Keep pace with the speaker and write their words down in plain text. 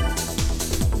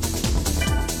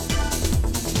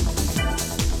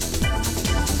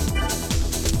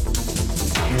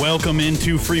Welcome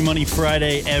into Free Money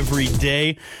Friday every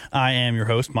day. I am your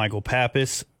host, Michael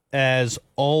Pappas. As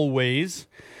always,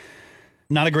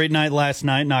 not a great night last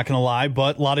night, not going to lie,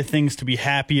 but a lot of things to be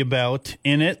happy about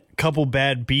in it. Couple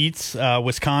bad beats.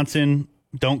 Wisconsin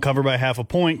don't cover by half a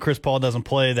point. Chris Paul doesn't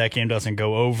play. That game doesn't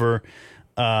go over.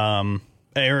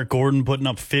 Eric Gordon putting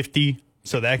up 50,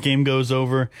 so that game goes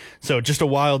over. So just a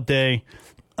wild day.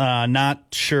 Not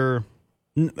sure.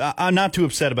 I'm not too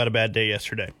upset about a bad day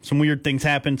yesterday. Some weird things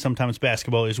happen. Sometimes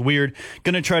basketball is weird.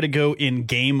 Going to try to go in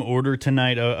game order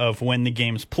tonight of when the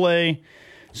games play.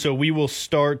 So we will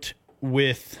start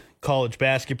with college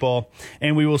basketball,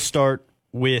 and we will start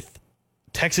with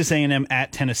Texas A&M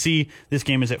at Tennessee. This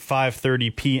game is at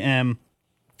 5:30 p.m.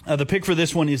 The pick for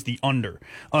this one is the under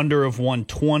of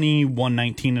 120,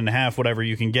 119 and a half, whatever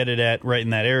you can get it at, right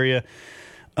in that area.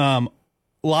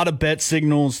 A lot of bet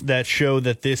signals that show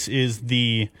that this is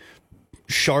the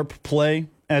sharp play,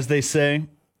 as they say.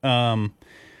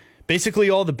 Basically,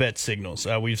 all the bet signals.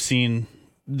 We've seen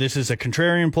this is a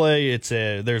contrarian play.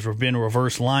 There's been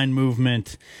reverse line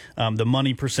movement. The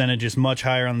money percentage is much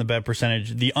higher on the bet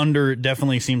percentage. The under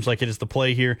definitely seems like it is the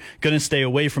play here. Going to stay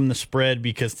away from the spread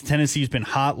because Tennessee's been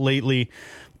hot lately,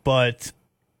 but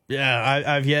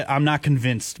yeah, I'm not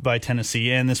convinced by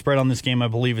Tennessee, and the spread on this game, I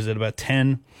believe, is at about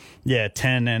 10. Yeah,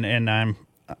 10, and I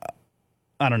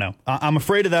don't know. I'm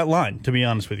afraid of that line, to be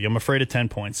honest with you. I'm afraid of 10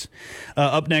 points.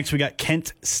 Up next, we got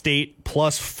Kent State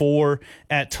 +4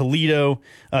 at Toledo.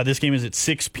 This game is at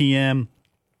 6 p.m.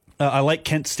 I like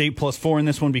Kent State +4 in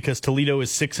this one because Toledo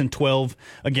is 6-12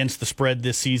 against the spread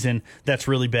this season. That's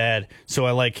really bad. So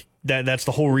I like that. That's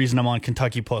the whole reason I'm on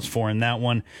Kentucky +4 in that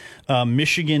one.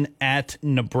 Michigan at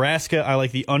Nebraska. I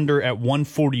like the under at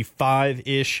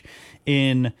 145-ish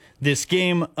in this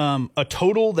game. A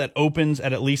total that opens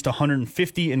at least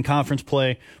 150 in conference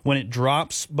play. When it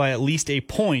drops by at least a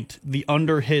point, the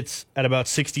under hits at about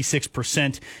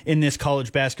 66% in this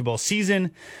college basketball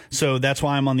season. So that's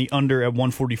why I'm on the under at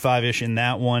 145-ish in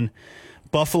that one.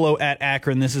 Buffalo at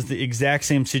Akron. This is the exact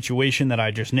same situation that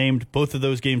I just named. Both of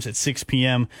those games at 6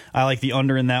 p.m. I like the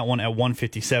under in that one at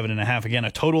 157.5. Again,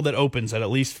 a total that opens at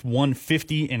least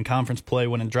 150 in conference play.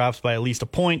 When it drops by at least a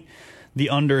point, the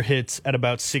under hits at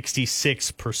about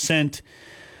 66%.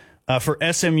 For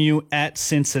SMU at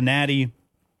Cincinnati,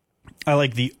 I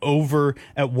like the over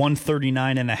at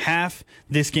 139.5.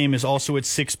 This game is also at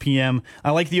 6 p.m. I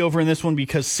like the over in this one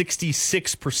because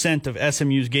 66% of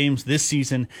SMU's games this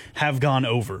season have gone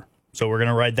over. So we're going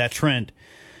to ride that trend.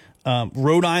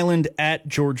 Rhode Island at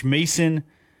George Mason,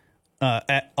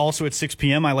 also at 6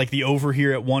 p.m. I like the over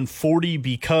here at 140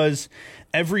 because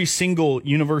every single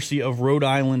University of Rhode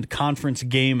Island conference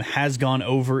game has gone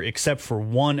over except for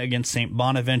one against St.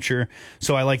 Bonaventure.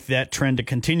 So I like that trend to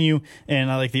continue, and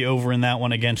I like the over in that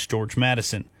one against George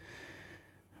Madison.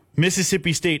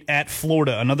 Mississippi State at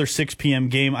Florida, another 6 p.m.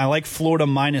 game. I like Florida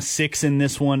 -6 in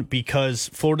this one because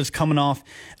Florida's coming off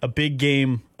a big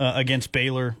game against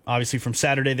Baylor. Obviously, from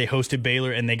Saturday, they hosted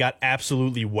Baylor, and they got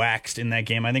absolutely waxed in that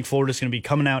game. I think Florida's going to be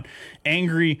coming out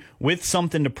angry with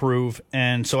something to prove,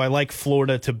 and so I like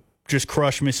Florida to just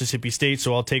crush Mississippi State,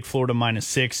 so I'll take Florida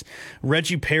 -6.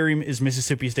 Reggie Perry is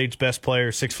Mississippi State's best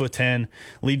player, 6'10",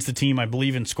 leads the team, I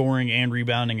believe, in scoring and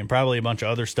rebounding and probably a bunch of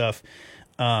other stuff.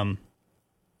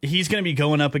 He's going to be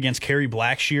going up against Kerry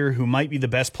Blackshear, who might be the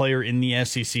best player in the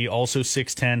SEC, also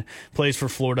 6'10", plays for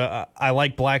Florida. I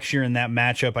like Blackshear in that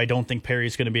matchup. I don't think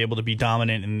Perry's going to be able to be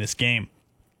dominant in this game.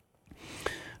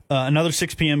 Another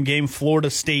 6 p.m. game, Florida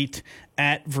State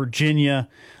at Virginia.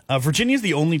 Virginia is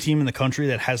the only team in the country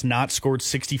that has not scored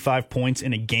 65 points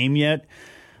in a game yet.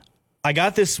 I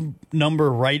got this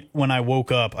number right when I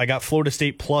woke up. I got Florida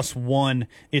State +1.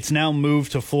 It's now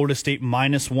moved to Florida State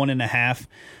 -1.5.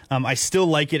 I still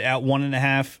like it at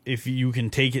 1.5 if you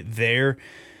can take it there.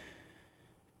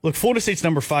 Look, Florida State's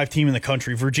number 5 team in the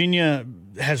country. Virginia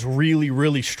has really,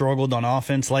 really struggled on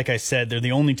offense. Like I said, they're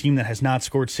the only team that has not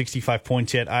scored 65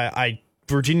 points yet.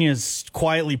 Virginia's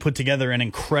quietly put together an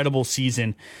incredible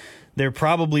season. They're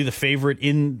probably the favorite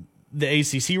in the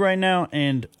ACC right now,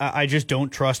 and I just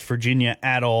don't trust Virginia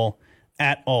at all.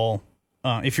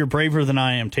 If you're braver than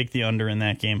I am, take the under in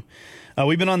that game.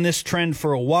 We've been on this trend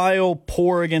for a while.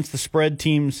 Poor against the spread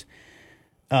teams,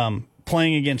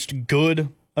 playing against good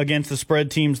against the spread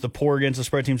teams. The poor against the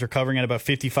spread teams are covering at about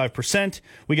 55%.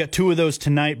 We got 2 of those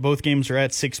tonight. Both games are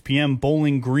at 6 p.m.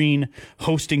 Bowling Green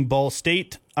hosting Ball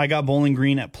State. I got Bowling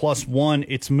Green at +1.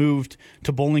 It's moved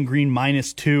to Bowling Green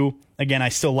 -2. Again, I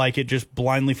still like it, just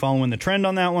blindly following the trend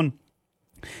on that one.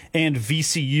 And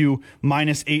VCU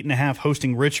 -8.5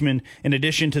 hosting Richmond. In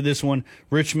addition to this one,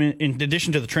 in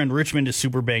addition to the trend, Richmond is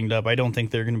super banged up. I don't think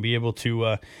they're going to be able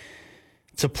to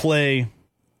to play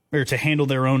or to handle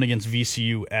their own against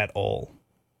VCU at all.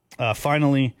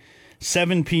 Finally,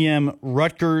 7 p.m.,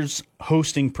 Rutgers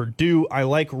hosting Purdue. I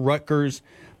like Rutgers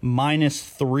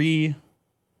 -3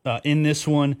 in this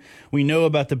one. We know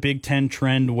about the Big Ten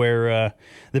trend where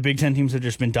the Big Ten teams have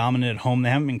just been dominant at home. They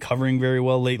haven't been covering very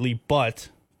well lately, but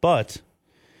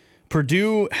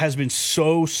Purdue has been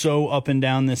so up and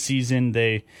down this season.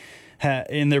 They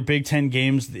in their Big Ten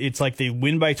games, it's like they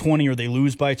win by 20 or they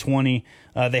lose by 20.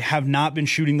 They have not been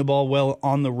shooting the ball well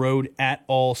on the road at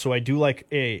all. So I do like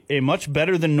a much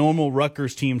better than normal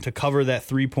Rutgers team to cover that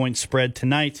 3-point spread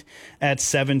tonight at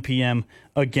 7 p.m.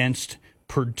 against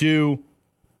Purdue.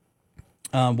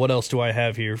 What else do I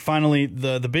have here? Finally,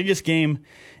 the biggest game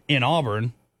in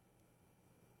Auburn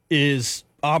is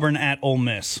Auburn at Ole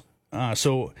Miss.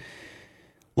 So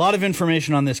a lot of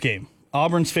information on this game.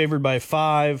 Auburn's favored by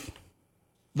 5.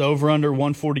 The over-under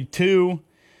 142.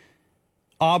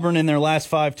 Auburn in their last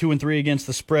 5, 2-3 against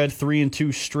the spread,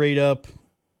 3-2 straight up.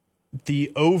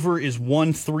 The over is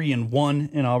 1-3-1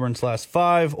 in Auburn's last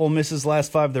 5. Ole Miss's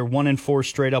last 5, they're 1-4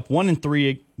 straight up,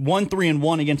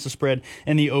 1-3-1 against the spread,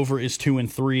 and the over is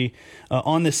 2-3.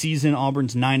 On the season,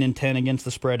 Auburn's 9-10 against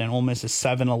the spread, and Ole Miss is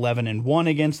 7-11-1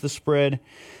 against the spread.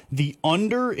 The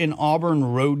under in Auburn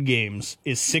road games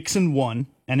is 6-1,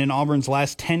 and in Auburn's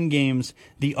last 10 games,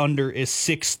 the under is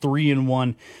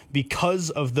 6-3-1. Because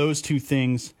of those two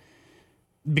things,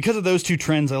 because of those two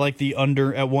trends, I like the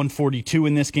under at 142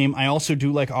 in this game. I also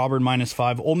do like Auburn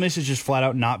 -5. Ole Miss is just flat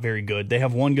out not very good. They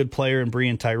have one good player in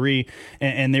Breein Tyree,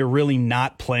 and they're really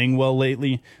not playing well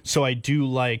lately. So I do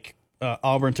like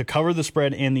Auburn to cover the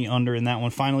spread and the under in that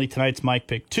one. Finally, tonight's Mike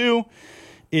Pick 2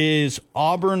 is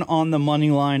Auburn on the money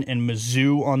line and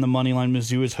Mizzou on the money line.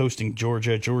 Mizzou is hosting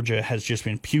Georgia. Georgia has just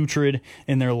been putrid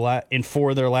in their in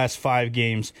 4 of their last 5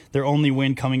 games. Their only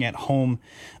win coming at home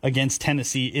against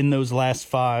Tennessee in those last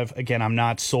 5. Again, I'm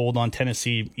not sold on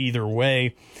Tennessee either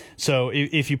way. So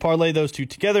if you parlay those two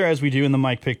together, as we do in the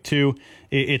Mike Pick 2,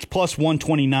 it's plus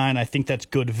 129. I think that's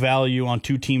good value on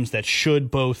two teams that should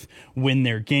both win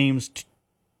their games.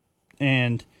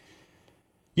 And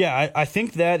yeah, I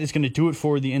think that is going to do it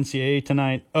for the NCAA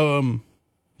tonight.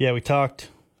 Yeah, we talked.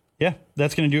 Yeah,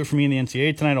 that's going to do it for me in the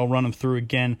NCAA tonight. I'll run them through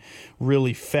again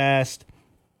really fast.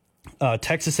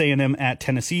 Texas A&M at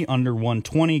Tennessee, under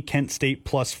 120. Kent State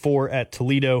 +4 at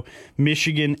Toledo.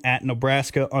 Michigan at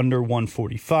Nebraska, under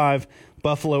 145.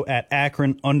 Buffalo at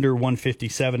Akron, under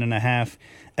 157.5.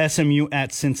 SMU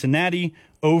at Cincinnati,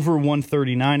 over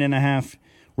 139.5.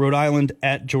 Rhode Island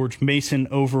at George Mason,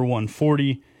 over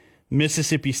 140.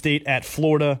 Mississippi State at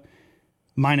Florida,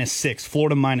 -6.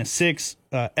 Florida -6.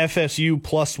 FSU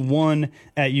 +1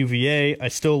 at UVA. I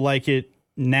still like it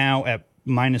now at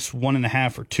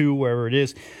 -1.5 or 2, wherever it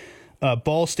is.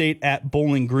 Ball State at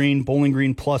Bowling Green. Bowling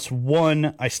Green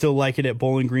 +1. I still like it at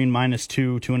Bowling Green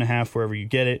 -2, 2.5, wherever you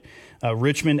get it.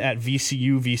 Richmond at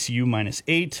VCU. VCU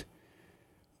 -8.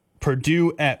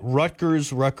 Purdue at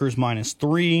Rutgers. Rutgers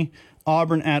 -3.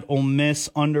 Auburn at Ole Miss,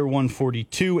 under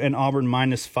 142, and Auburn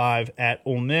 -5 at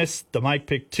Ole Miss. The Mike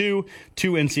Pick 2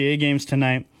 NCAA games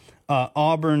tonight.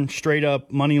 Auburn straight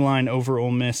up money line over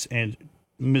Ole Miss, and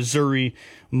Missouri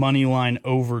money line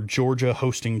over Georgia,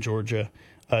 hosting Georgia.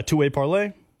 Two-way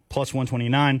parlay, plus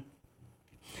 129.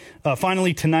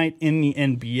 Finally, tonight in the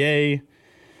NBA,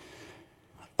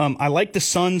 I like the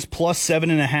Suns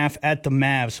 +7.5 at the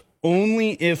Mavs,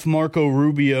 only if Marco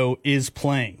Rubio is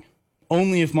playing.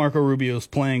 Only if Marco Rubio is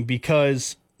playing,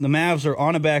 because the Mavs are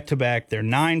on a back-to-back. They're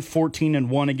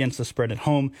 9-14-1 against the spread at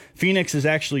home. Phoenix is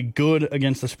actually good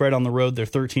against the spread on the road. They're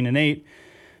 13-8.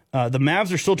 The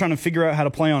Mavs are still trying to figure out how to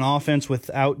play on offense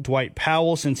without Dwight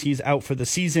Powell, since he's out for the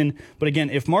season. But again,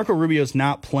 if Marco Rubio's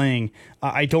not playing,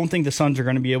 I don't think the Suns are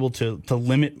going to be able to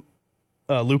limit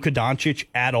Luka Doncic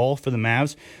at all for the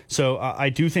Mavs. So I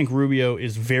do think Rubio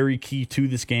is very key to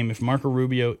this game. If Marco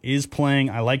Rubio is playing,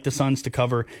 I like the Suns to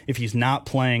cover. If he's not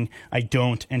playing, I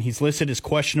don't. And he's listed as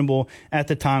questionable at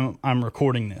the time I'm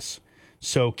recording this.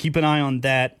 So keep an eye on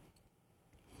that.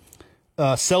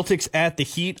 Celtics at the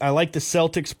Heat. I like the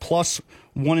Celtics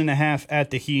 +1.5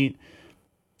 at the Heat.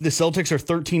 The Celtics are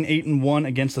 13-8-1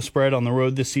 against the spread on the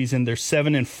road this season. They're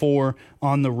 7-4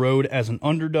 on the road as an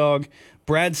underdog.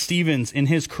 Brad Stevens, in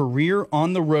his career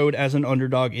on the road as an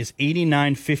underdog, is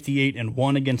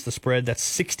 89-58-1 against the spread. That's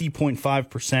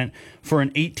 60.5% for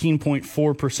an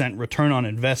 18.4% return on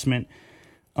investment.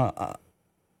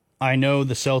 I know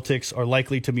the Celtics are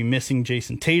likely to be missing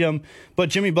Jason Tatum, but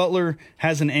Jimmy Butler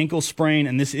has an ankle sprain,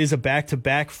 and this is a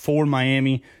back-to-back for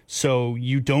Miami, so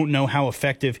you don't know how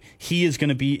effective he is going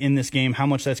to be in this game, how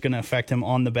much that's going to affect him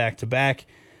on the back-to-back.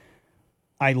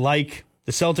 I like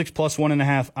the Celtics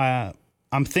 +1.5.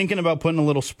 I'm thinking about putting a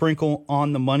little sprinkle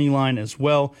on the money line as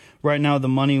well. Right now, the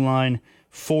money line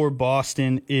for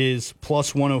Boston is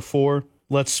plus 104.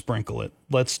 Let's sprinkle it.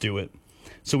 Let's do it.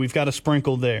 So we've got a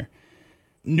sprinkle there.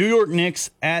 New York Knicks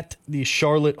at the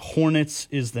Charlotte Hornets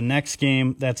is the next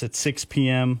game. That's at 6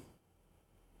 p.m.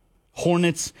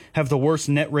 Hornets have the worst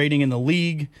net rating in the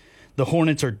league. The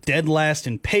Hornets are dead last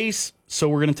in pace, so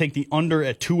we're going to take the under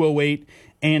at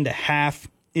 208.5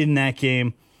 in that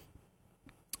game.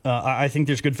 I think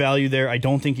there's good value there. I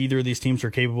don't think either of these teams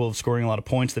are capable of scoring a lot of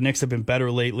points. The Knicks have been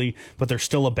better lately, but they're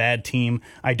still a bad team.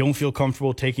 I don't feel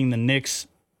comfortable taking the Knicks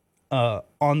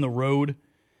on the road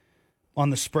on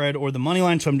the spread or the money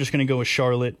line, so I'm just going to go with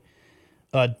Charlotte.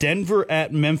 Denver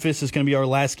at Memphis is going to be our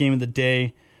last game of the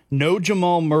day. No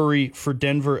Jamal Murray for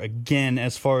Denver again,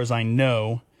 as far as I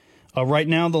know. Right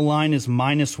now, the line is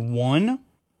 -1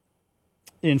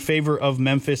 in favor of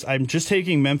Memphis. I'm just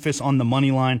taking Memphis on the money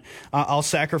line. I'll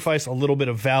sacrifice a little bit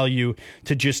of value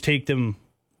to just take them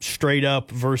straight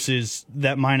up versus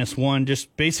that -1,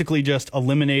 just basically just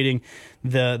eliminating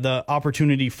the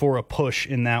opportunity for a push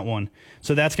in that one.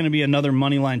 So that's going to be another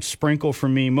money line sprinkle for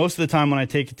me. Most of the time when I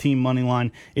take a team money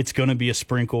line, it's going to be a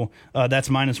sprinkle. That's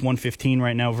 -115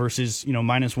 right now versus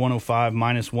 -105,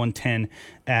 -110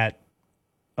 at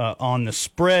on the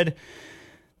spread.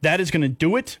 That is going to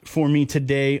do it for me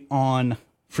today on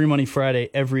Free Money Friday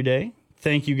every day.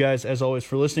 Thank you guys, as always,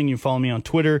 for listening. You follow me on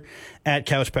Twitter at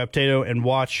CouchPaptato and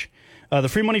watch the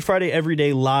Free Money Friday every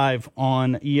day live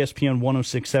on ESPN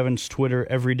 1067's Twitter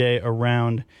every day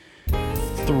around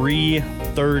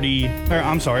 3:30.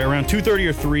 Around 2:30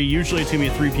 or 3. Usually it's going to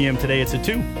be at 3 p.m. Today it's at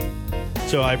 2.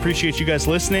 So I appreciate you guys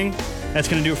listening. That's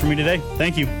going to do it for me today.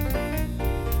 Thank you.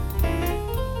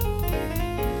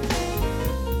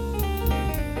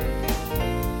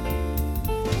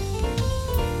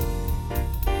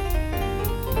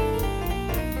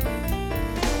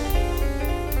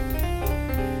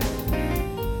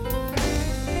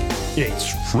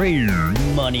 It's Free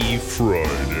Money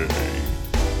Friday.